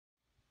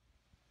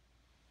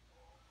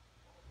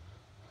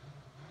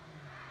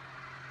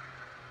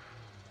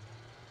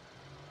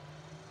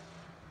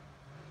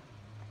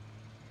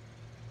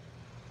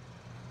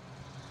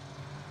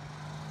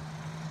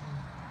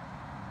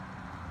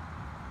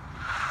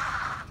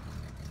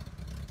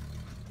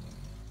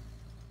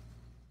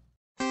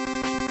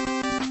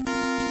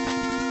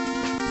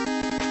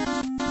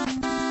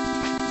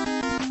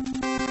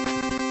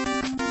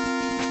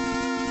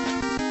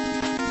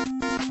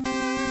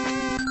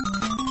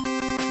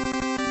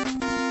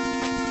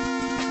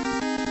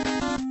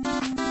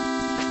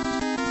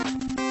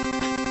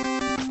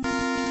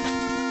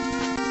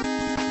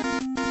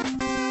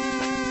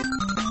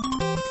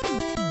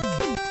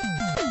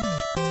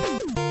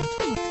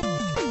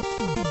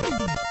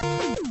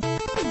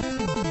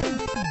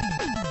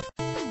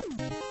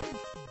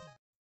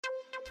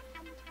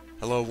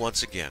Hello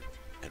once again,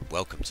 and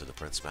welcome to the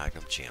Prince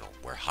Magnum channel,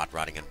 where hot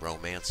rodding and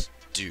romance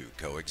do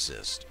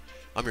coexist.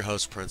 I'm your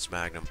host, Prince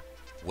Magnum.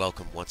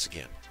 Welcome once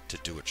again to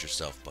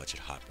Do-It-Yourself Budget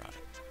Hot Rodding.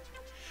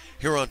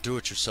 Here on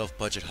Do-It-Yourself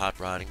Budget Hot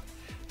Rodding,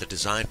 the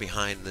design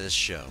behind this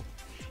show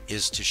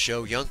is to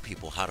show young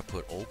people how to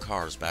put old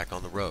cars back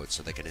on the road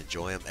so they can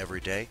enjoy them every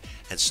day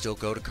and still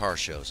go to car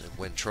shows and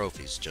win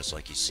trophies, just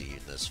like you see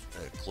in this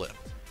clip.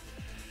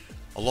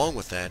 Along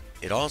with that,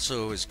 it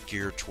also is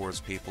geared towards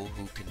people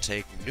who can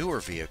take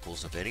newer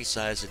vehicles of any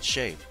size and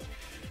shape,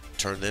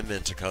 turn them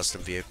into custom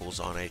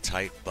vehicles on a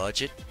tight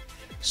budget,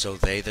 so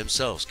they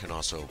themselves can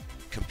also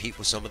compete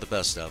with some of the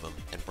best of them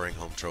and bring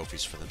home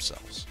trophies for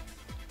themselves.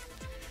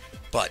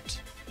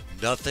 But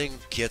nothing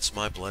gets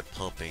my blood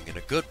pumping in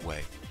a good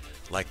way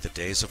like the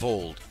days of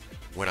old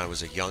when I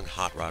was a young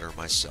hot rodder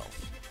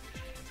myself.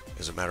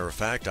 As a matter of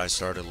fact, I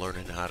started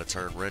learning how to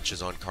turn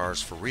wrenches on cars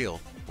for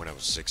real when I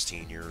was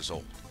 16 years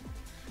old.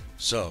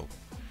 So,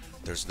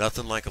 there's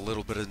nothing like a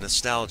little bit of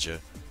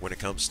nostalgia when it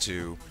comes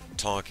to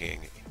talking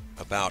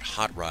about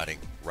hot rodding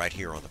right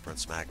here on the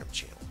Prince Magnum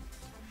channel.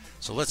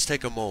 So let's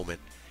take a moment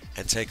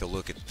and take a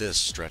look at this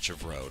stretch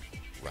of road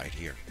right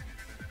here.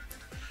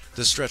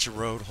 This stretch of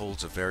road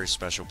holds a very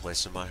special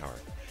place in my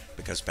heart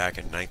because back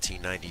in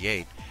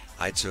 1998,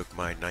 I took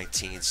my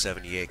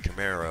 1978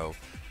 Camaro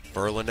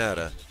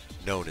Berlinetta,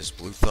 known as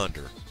Blue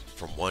Thunder,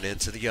 from one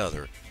end to the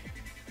other,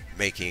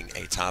 making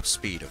a top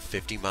speed of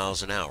 50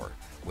 miles an hour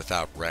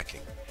without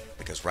wrecking,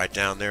 because right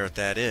down there at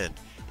that end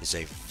is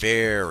a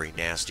very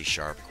nasty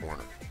sharp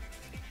corner.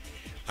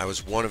 I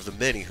was one of the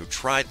many who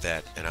tried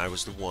that, and I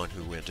was the one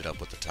who ended up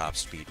with the top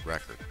speed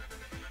record.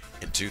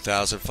 In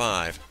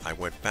 2005, I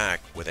went back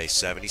with a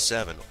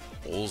 77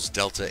 Olds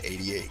Delta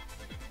 88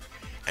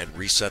 and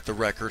reset the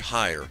record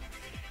higher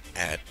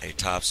at a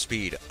top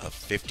speed of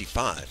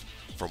 55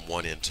 from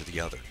one end to the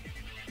other.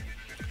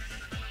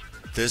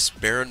 This,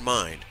 bear in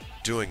mind,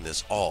 doing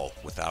this all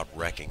without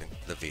wrecking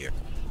the vehicle.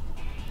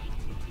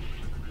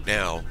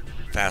 Now,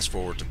 fast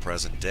forward to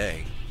present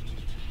day,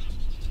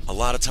 a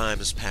lot of time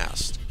has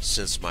passed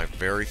since my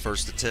very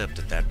first attempt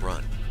at that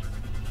run.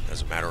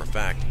 As a matter of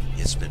fact,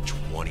 it's been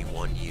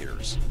 21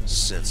 years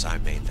since I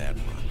made that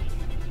run.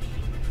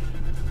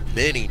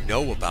 Many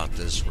know about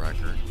this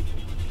record,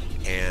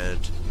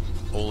 and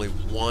only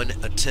one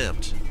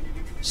attempt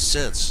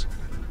since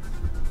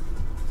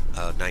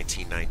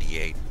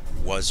 1998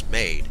 was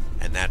made,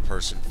 and that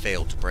person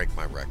failed to break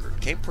my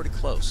record. Came pretty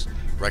close.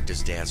 Wrecked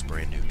his dad's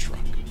brand new truck.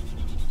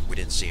 We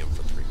didn't see him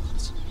for 3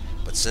 months.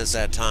 But since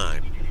that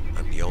time,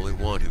 I'm the only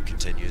one who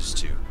continues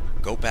to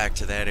go back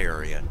to that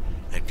area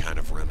and kind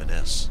of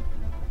reminisce.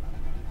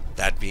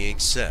 That being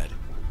said,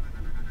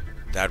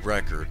 that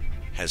record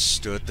has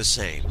stood the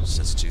same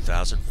since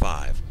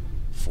 2005,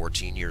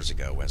 14 years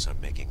ago, as I'm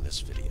making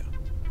this video.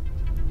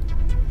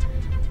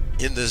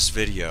 In this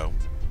video,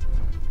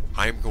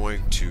 I'm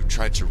going to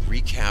try to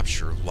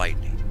recapture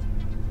lightning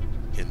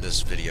in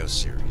this video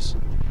series.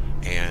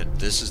 And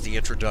this is the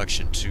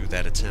introduction to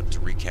that attempt to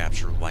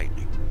recapture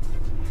lightning.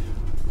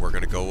 We're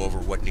going to go over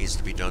what needs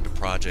to be done to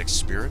Project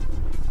Spirit.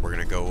 We're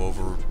going to go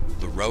over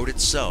the road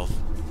itself,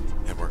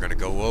 and we're going to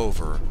go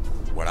over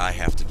what I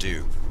have to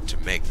do to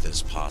make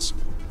this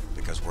possible,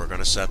 because we're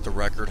going to set the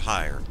record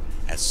higher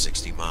at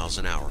 60 miles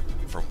an hour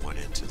from one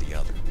end to the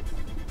other.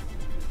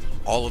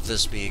 All of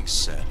this being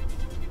said,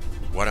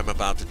 what I'm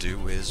about to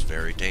do is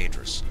very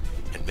dangerous,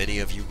 and many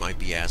of you might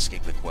be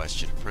asking the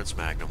question, Prince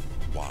Magnum,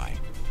 why?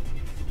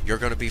 You're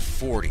going to be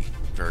 40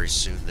 very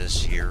soon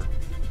this year.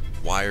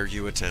 Why are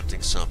you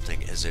attempting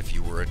something as if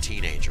you were a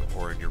teenager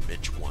or in your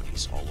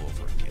mid-20s all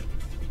over again?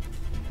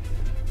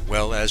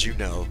 Well, as you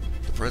know,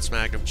 the Prince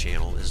Magnum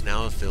channel is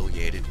now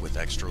affiliated with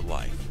Extra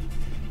Life,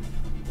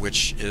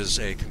 which is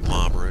a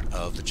conglomerate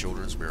of the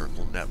Children's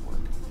Miracle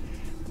Network,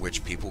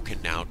 which people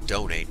can now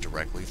donate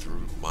directly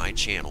through my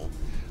channel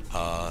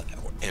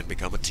and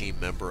become a team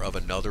member of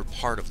another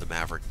part of the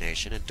Maverick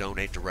Nation and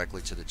donate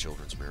directly to the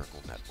Children's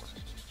Miracle Network.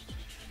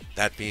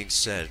 That being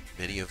said,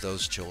 many of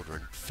those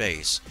children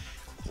face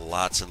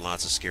lots and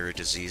lots of scary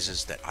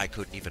diseases that I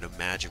couldn't even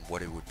imagine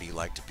what it would be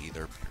like to be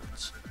their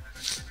parents.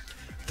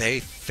 They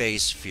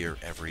face fear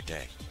every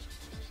day.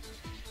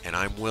 And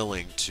I'm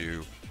willing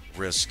to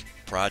risk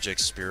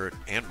Project Spirit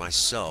and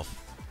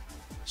myself,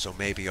 so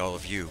maybe all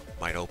of you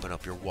might open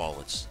up your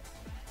wallets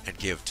and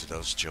give to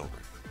those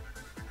children.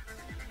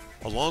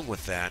 Along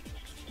with that,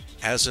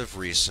 as of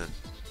recent,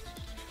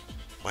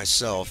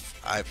 myself,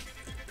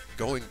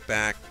 going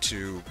back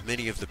to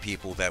many of the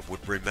people that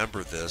would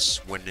remember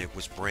this when it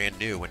was brand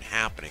new and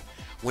happening,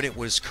 when it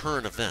was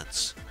current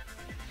events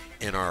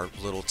in our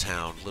little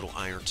town, Little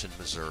Ironton,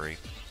 Missouri.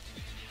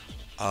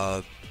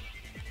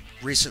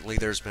 Recently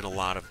there's been a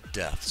lot of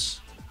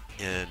deaths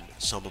in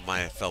some of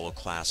my fellow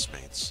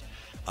classmates.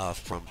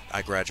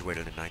 I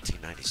graduated in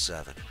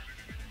 1997,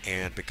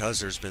 and because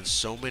there's been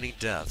so many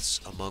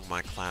deaths among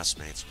my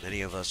classmates,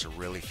 many of us are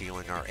really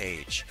feeling our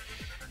age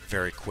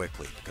very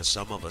quickly, because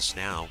some of us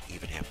now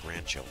even have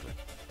grandchildren.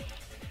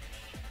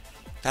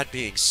 That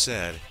being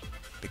said,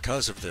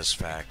 because of this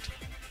fact,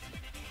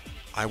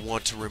 I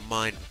want to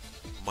remind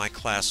my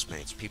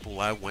classmates, people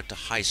I went to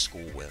high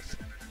school with,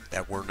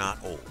 that were not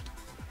old,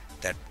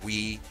 that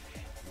we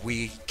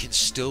can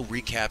still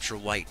recapture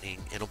lightning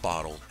in a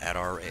bottle at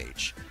our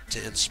age,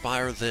 to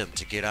inspire them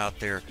to get out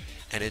there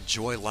and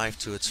enjoy life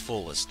to its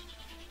fullest,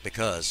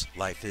 because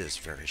life is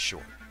very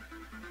short.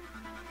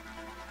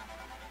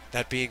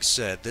 That being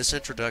said, this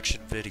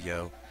introduction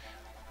video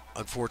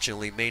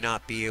unfortunately may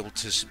not be able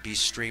to be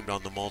streamed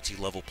on the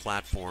multi-level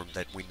platform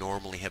that we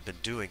normally have been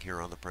doing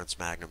here on the Prince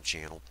Magnum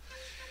channel,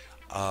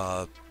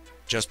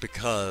 just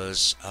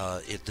because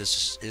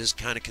this is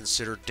kind of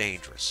considered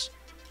dangerous.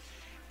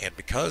 And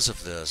because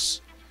of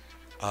this,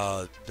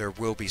 there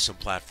will be some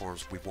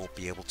platforms we won't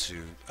be able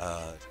to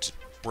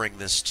bring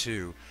this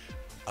to,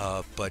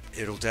 but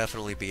it'll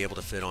definitely be able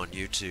to fit on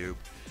YouTube,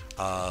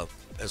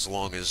 as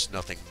long as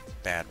nothing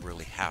bad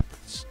really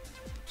happens.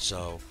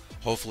 So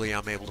hopefully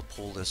I'm able to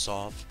pull this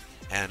off,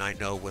 and I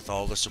know with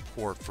all the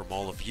support from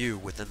all of you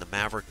within the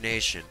Maverick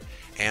Nation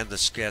and the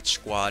Sketch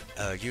Squad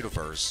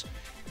universe,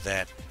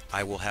 that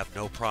I will have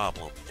no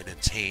problem in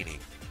attaining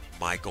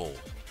my goal.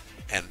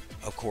 And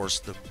of course,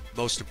 the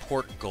most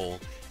important goal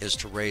is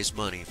to raise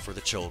money for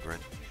the children,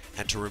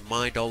 and to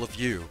remind all of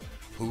you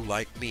who,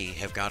 like me,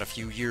 have got a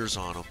few years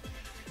on them,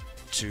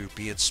 to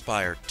be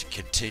inspired to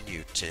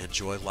continue to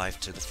enjoy life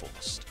to the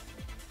fullest.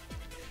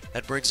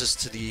 That brings us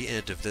to the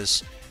end of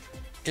this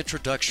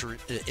introduction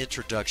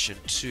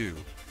to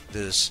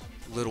this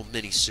little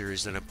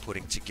mini-series that I'm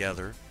putting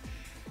together,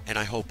 and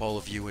I hope all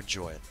of you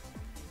enjoy it.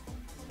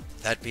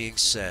 That being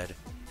said,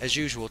 as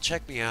usual,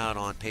 check me out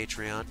on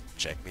Patreon,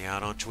 check me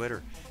out on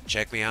Twitter,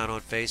 check me out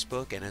on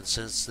Facebook, and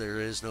since there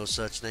is no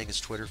such thing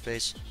as Twitter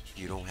Face,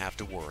 you don't have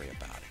to worry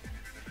about it.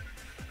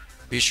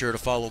 Be sure to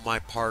follow my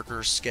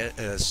partner,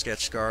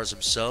 Sketch Scars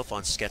himself,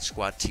 on Sketch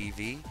Squad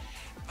TV.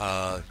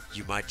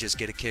 You might just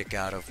get a kick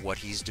out of what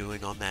he's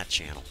doing on that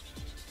channel.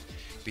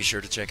 Be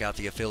sure to check out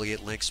the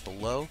affiliate links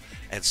below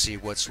and see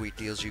what sweet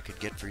deals you can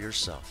get for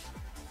yourself.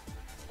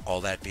 All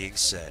that being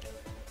said,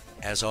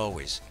 as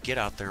always, get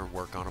out there and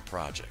work on a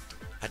project.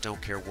 I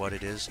don't care what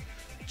it is,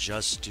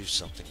 just do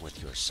something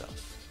with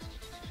yourself.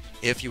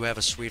 If you have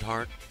a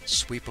sweetheart,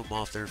 sweep them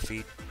off their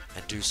feet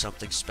and do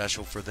something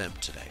special for them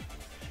today.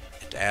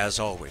 And as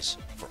always,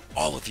 for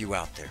all of you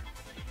out there,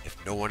 if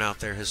no one out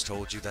there has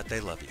told you that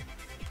they love you,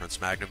 Prince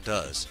Magnum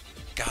does.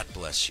 God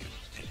bless you,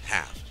 and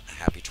have a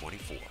happy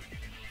 24.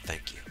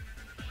 Thank you.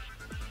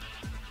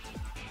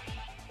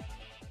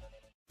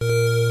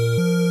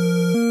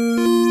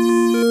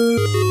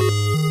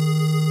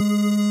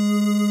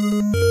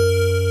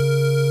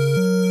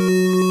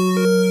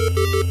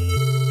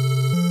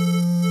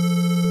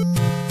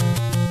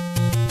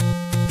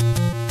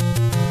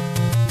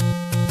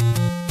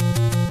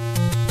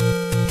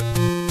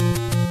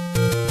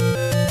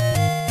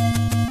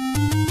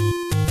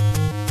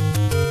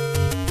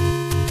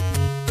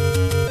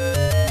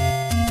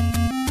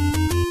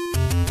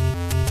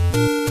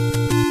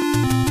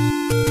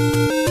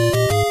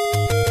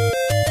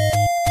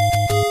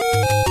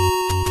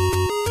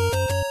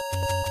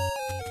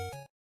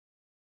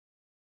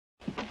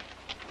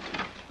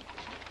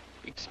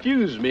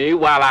 Excuse me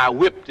while I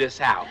whip this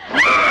out.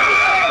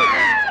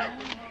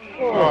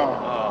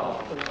 Oh.